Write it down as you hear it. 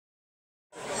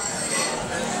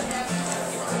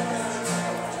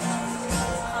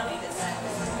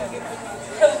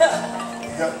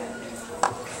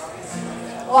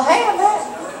Well, hey, I'm back.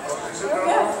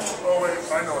 Oh, wait,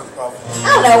 I know it's probably. I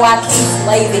don't know why Keith's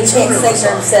lazy. He can't sing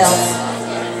for himself.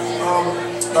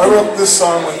 I wrote this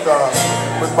song with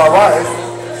my wife.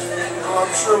 I'm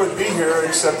sure would be here,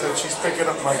 except that she's picking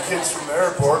up my kids from the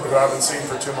airport, who I haven't seen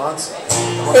for 2 months.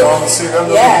 We're going to see them.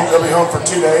 They'll be home for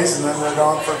 2 days, and then they're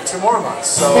gone for 2 more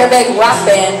months. So their big rock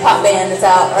band, pop band that's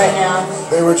out right now.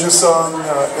 they were just on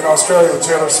in Australia with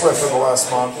Taylor Swift for the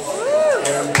last month,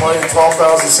 and playing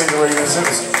 12,000 seat arenas. It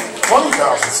was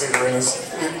 20,000 seat arenas.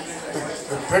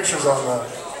 The pictures on the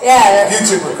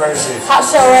YouTube were crazy. Hot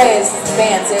Shell Rays, the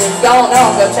band. So if y'all don't know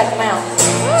them, go check them out.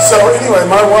 So anyway,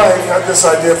 my wife had this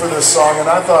idea for this song, and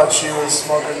I thought she was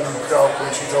smoking dope when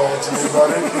she told it to me,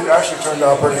 but it actually turned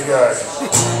out pretty good.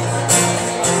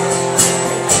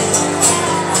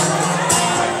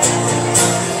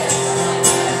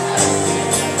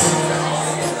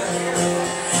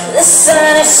 The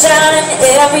sun is shining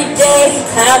every day,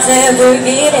 clouds never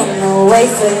get in the way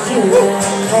for you and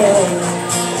me.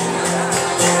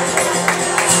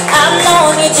 I've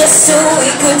known you just a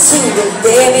week or two, but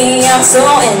baby, I'm so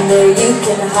in there you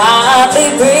can hardly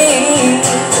breathe.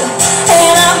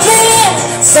 And I've been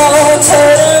so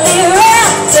totally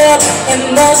wrapped up,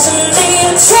 emotionally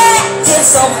attracted,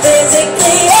 so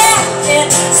physically acting,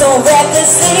 so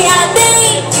recklessly I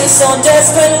need you, so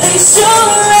desperately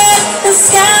sure as the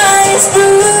sky is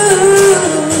blue.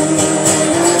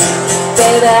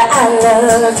 Baby, I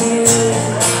love you.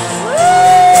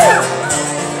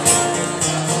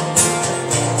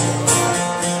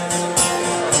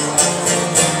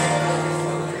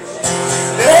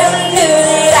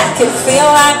 Could feel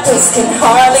like this, can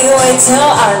hardly wait till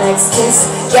our next kiss.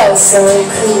 You're so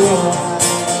cool.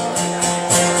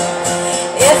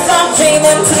 If I'm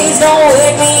dreaming, please don't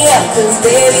wake me up, 'cause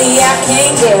baby, I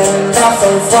can't get enough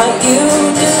of what you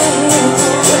do.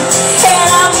 And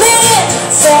I'm in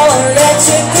so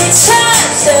electrically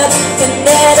charged up,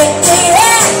 kinetically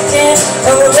acting,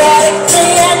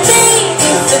 erratically I need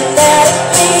you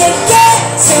phonetically again,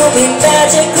 to be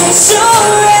magically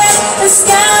sure as the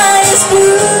sky is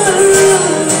blue.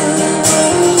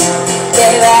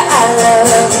 Baby, I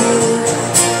love you.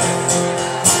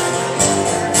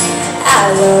 I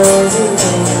love you.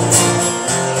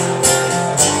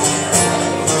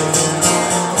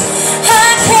 I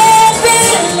can't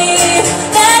believe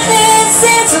that this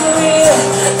is real,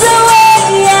 the way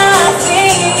I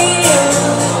feel.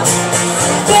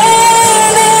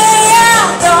 Baby,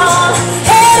 I'm gone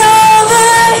head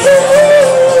over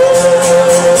heels.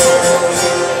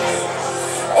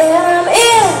 And I'm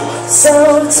in so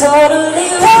totally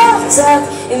wrapped up,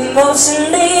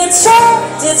 emotionally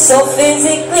attracted, so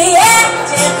physically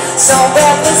acting, so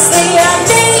recklessly I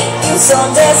need you, so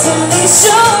desperately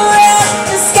sure as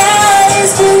the sky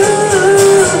is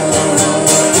blue.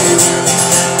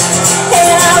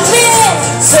 And I've been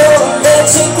so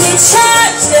electrically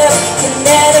charged up,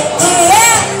 kinetically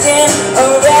acting,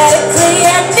 erratically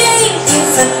I need you,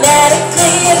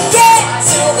 phonetically again,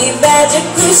 to be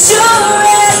magically sure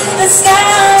as the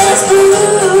sky is blue.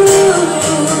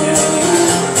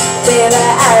 Baby,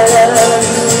 I love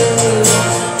you.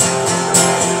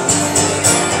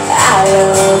 I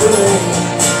love you.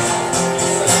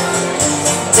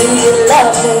 Do you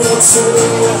love me too?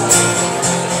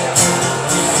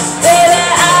 Baby,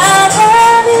 I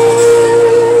love you.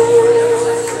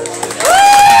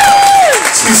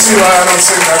 Excuse me why I don't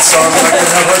sing that song. I can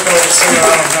have her go and sing it. I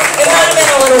don't know. It might have been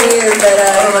a little weird, but I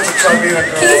don't have to try being a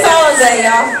girl. Keith Holliday,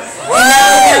 y'all. And now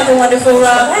we have the wonderful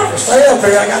Stay up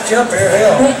here, I got you up here,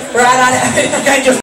 hell. right on it. I can't just